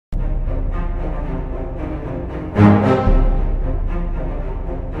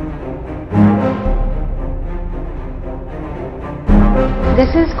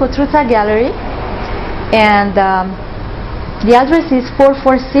This is Kotruta Gallery, and the address is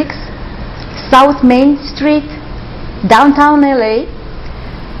 446 South Main Street, downtown LA,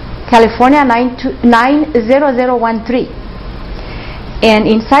 California 90013. And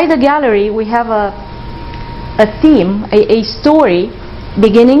inside the gallery we have a theme, a story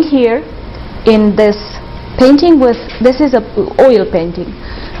beginning here in this painting this is a oil painting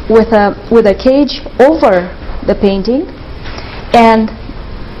with a cage over the painting. And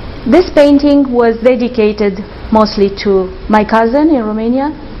this painting was dedicated mostly to my cousin in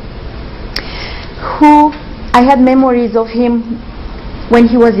Romania, who I had memories of him when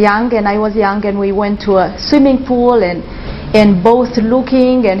he was young and I was young, and we went to a swimming pool and both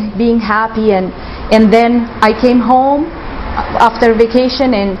looking and being happy, and then I came home after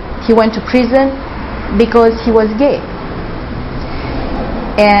vacation and he went to prison because he was gay.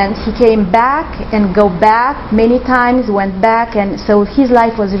 And he came back and go back many times, went back, and so his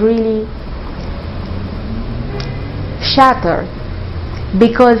life was really shattered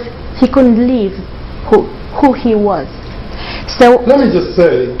because he couldn't live who he was. So let me just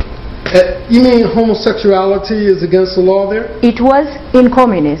say, you mean homosexuality is against the law there? It was in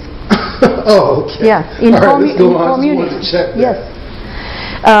communism. Oh, okay. Yeah, in communism. Yes.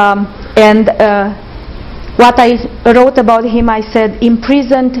 What I wrote about him, I said,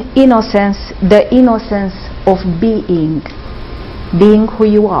 imprisoned innocence, the innocence of being who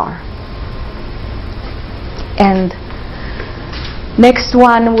you are. And next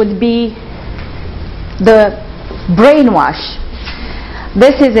one would be the brainwash.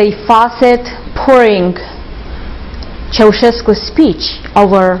 This is a faucet pouring Ceausescu's speech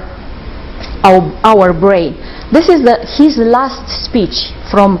over our brain. This is his last speech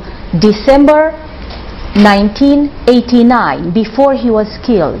from December 1989, before he was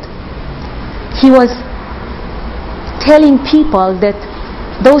killed. He was telling people that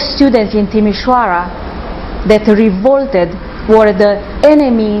those students in Timișoara that revolted were the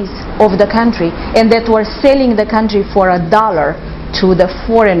enemies of the country and that were selling the country for $1 to the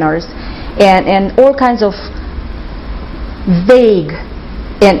foreigners, and all kinds of vague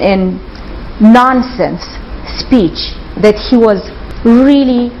and nonsense speech that he was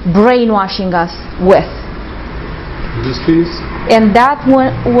really brainwashing us with. This piece? And that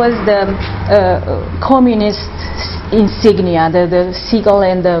one was the communist insignia, the seagull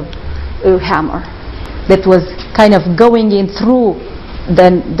and the hammer, that was kind of going in through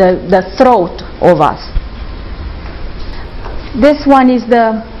the throat of us. This one is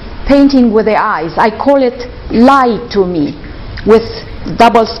the painting with the eyes. I call it lie to me, with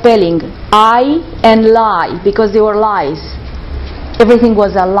double spelling, I and lie, because they were lies. Everything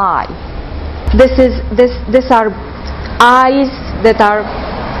was a lie. These are eyes that are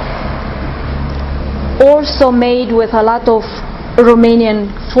also made with a lot of Romanian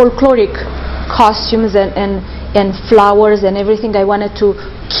folkloric costumes and flowers and everything. I wanted to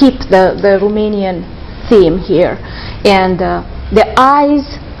keep the Romanian theme here. And the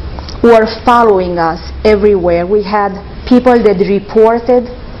eyes were following us everywhere. We had people that reported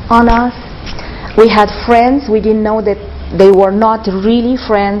on us. We had friends. We didn't know that they were not really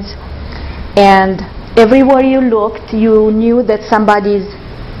friends. And everywhere you looked, you knew that somebody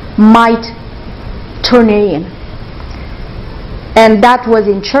might turn you in. And that was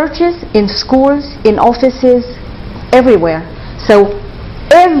in churches, in schools, in offices, everywhere. So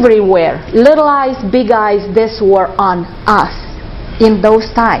everywhere, little eyes, big eyes, this were on us in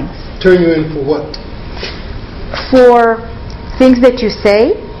those times. Turn you in for what? For things that you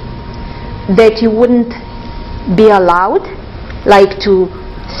say that you wouldn't be allowed, like to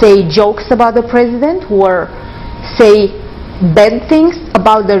say jokes about the president, or say bad things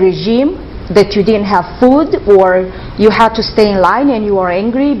about the regime, that you didn't have food, or you had to stay in line and you are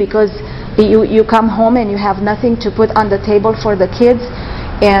angry because you come home and you have nothing to put on the table for the kids,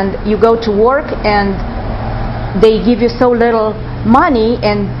 and you go to work and they give you so little money,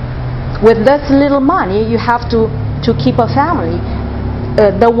 and with that little money you have to keep a family.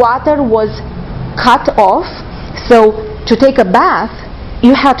 The water was cut off, so to take a bath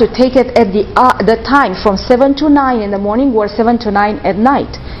you had to take it at the time from 7 to 9 in the morning or 7 to 9 at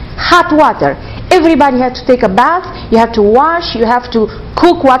night. Hot water. Everybody had to take a bath. You have to wash, you have to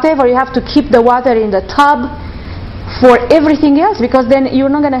cook, whatever. You have to keep the water in the tub for everything else, because then you're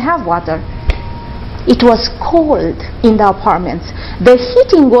not going to have water. It was cold in the apartments. The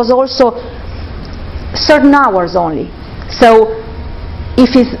heating was also certain hours only. So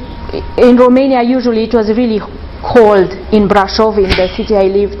if it's in Romania, usually it was really cold in Brașov, in the city I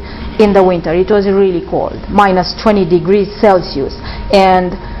lived, in the winter. It was really cold, minus 20 degrees Celsius.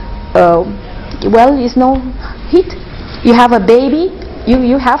 And well, it's no heat. You have a baby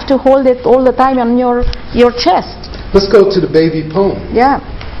You have to hold it all the time on your chest. Let's go to the baby poem. Yeah.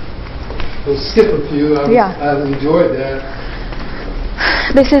 We'll skip a few. I've enjoyed that.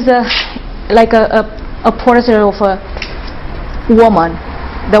 This is like a portrait of a woman.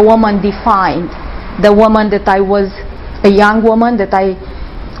 The woman defined. The woman that I was, a young woman that I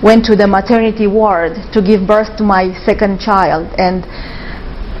went to the maternity ward to give birth to my second child, and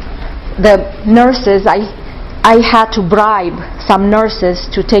the nurses, I had to bribe some nurses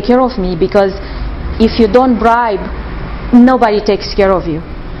to take care of me, because if you don't bribe, nobody takes care of you.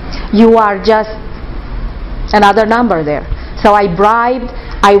 You are just another number there. So I bribed,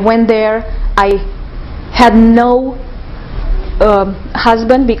 I went there, I had no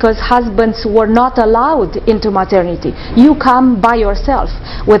husband, because husbands were not allowed into maternity. You come by yourself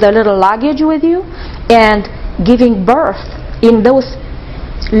with a little luggage with you, and giving birth in those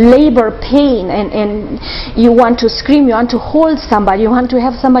labor pain, and you want to scream, you want to hold somebody, you want to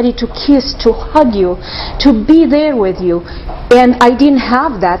have somebody to kiss, to hug you, to be there with you. And I didn't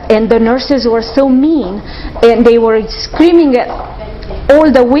have that, and the nurses were so mean, and they were screaming at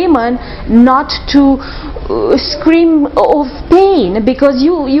all the women not to scream of pain, because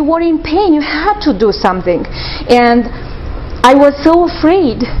you were in pain, you had to do something. And I was so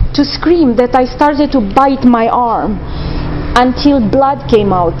afraid to scream that I started to bite my arm until blood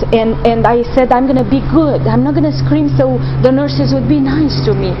came out, and I said, I'm gonna be good, I'm not gonna scream so the nurses would be nice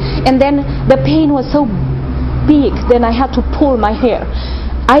to me. And then the pain was so big, then I had to pull my hair.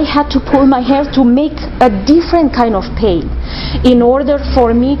 I had to pull my hair to make a different kind of pain in order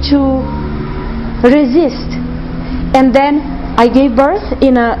for me to resist. And then I gave birth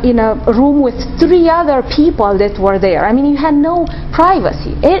in a room with 3 other people that were there. I mean, you had no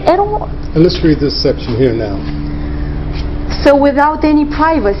privacy at all. And let's read this section here now. So without any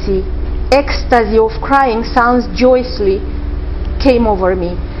privacy, ecstasy of crying sounds joyously came over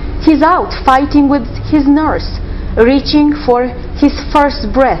me. He's out fighting with his nurse, reaching for his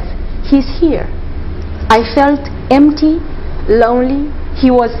first breath. He's here. I felt empty, lonely. He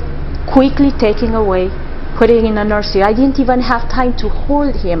was quickly taken away, putting in a nursery. I didn't even have time to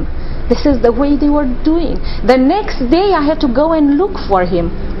hold him. This is the way they were doing. The next day I had to go and look for him.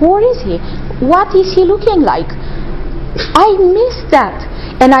 Where is he? What is he looking like? I miss that,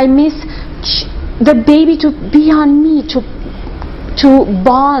 and I miss the baby to be on me, to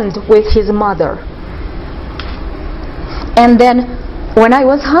bond with his mother. And then when I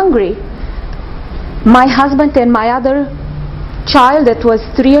was hungry, my husband and my other child, that was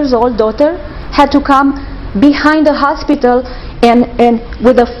 3 years old, daughter, had to come behind the hospital, and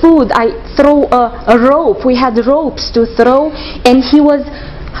with the food I throw a rope. We had ropes to throw, and he was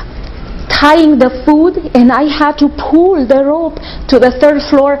tying the food, and I had to pull the rope to the 3rd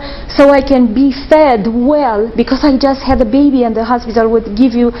floor so I can be fed well, because I just had a baby, and the hospital would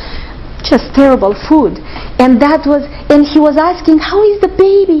give you just terrible food. And he was asking, how is the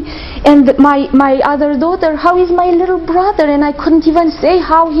baby? And my other daughter, how is my little brother? And I couldn't even say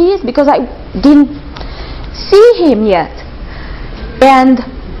how he is, because I didn't see him yet. And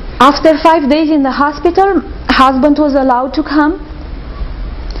after 5 days in the hospital, husband was allowed to come,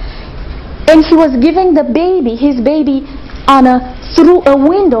 and he was giving the baby, his baby, through a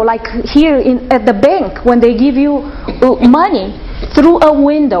window, like here at the bank when they give you money, through a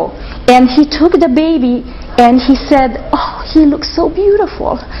window. And he took the baby, and he said, oh, he looks so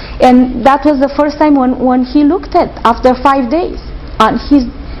beautiful. And that was the first time when he looked at, after 5 days, on his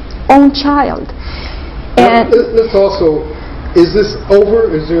own child. And let's also, is this over?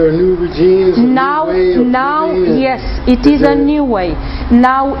 Is there a new regime? Now, yes, it is a new way.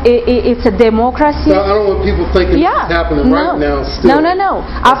 Now it's a democracy. So I don't want people thinking it's happening right now still. No.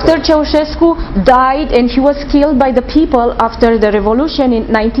 After Ceausescu died, and he was killed by the people after the revolution in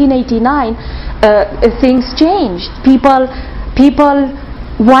 1989, things changed. People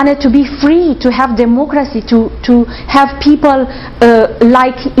wanted to be free, to have democracy, to have people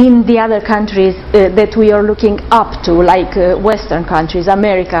like in the other countries that we are looking up to, like Western countries,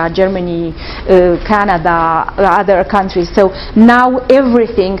 America, Germany, Canada, other countries. So now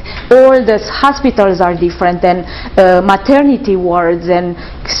everything, all the hospitals are different, and maternity wards and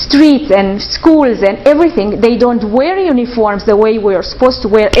streets and schools and everything. They don't wear uniforms the way we are supposed to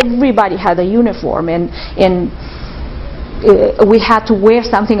wear. Everybody had a uniform, and we had to wear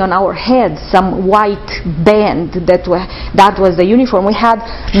something on our head, some white band, that was the uniform. We had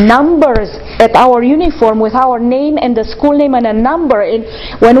numbers at our uniform with our name and the school name and a number. And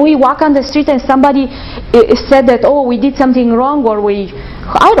when we walk on the street and somebody said that, oh, we did something wrong, or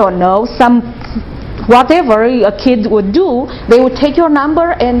I don't know, whatever a kid would do, they would take your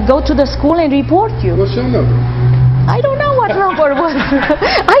number and go to the school and report you. What's your number? I don't know what's wrong. wrong or was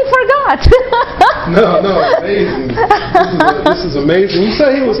I forgot. No, amazing. This is amazing. You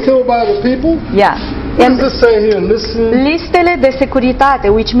say he was killed by the people? Yeah. What does this say here? Listen. Listele de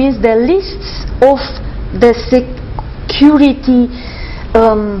securitate, which means the lists of the security,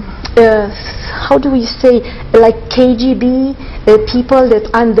 how do we say, like KGB, people that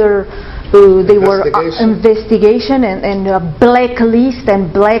under they were investigation and blacklist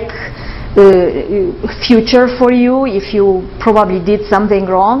and black future for you if you probably did something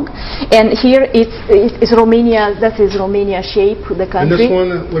wrong. And here it's Romania. That is Romania shape, the country. And this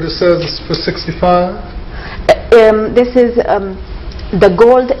one, what it says is for 65. This is the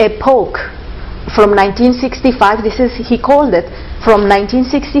gold epoch from 1965. This is, he called it, from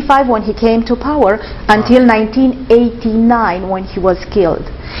 1965 when he came to power until 1989 when he was killed.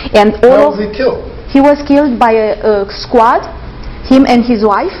 And How was he killed? He was killed by a squad, him and his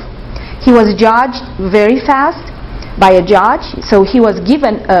wife. He was judged very fast by a judge, so he was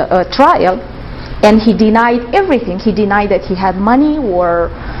given a trial, and he denied everything. He denied that he had money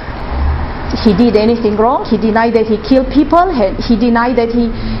or he did anything wrong. He denied that he killed people. He denied that he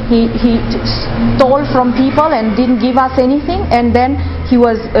stole from people and didn't give us anything. And then he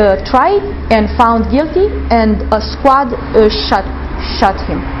was tried and found guilty, and a squad shot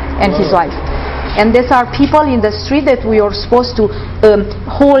him and his wife. And these are people in the street that we are supposed to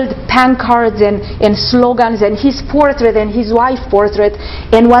hold pancards and slogans and his portrait and his wife's portrait.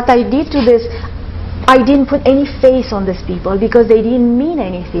 And what I did to this, I didn't put any face on these people because they didn't mean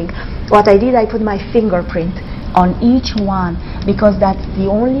anything. What I did, I put my fingerprint on each one because that's the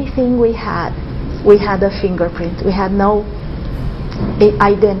only thing we had. We had a fingerprint. We had no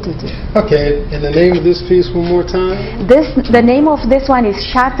identity. Okay, and the name of this piece one more time? The name of this one is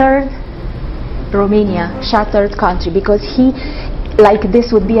Shattered Romania, Shattered Country, because he, like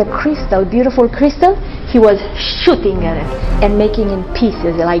this would be a crystal, beautiful crystal, he was shooting at it and making in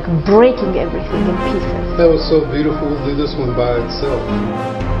pieces, like breaking everything in pieces. That was so beautiful. We'll do this one by itself.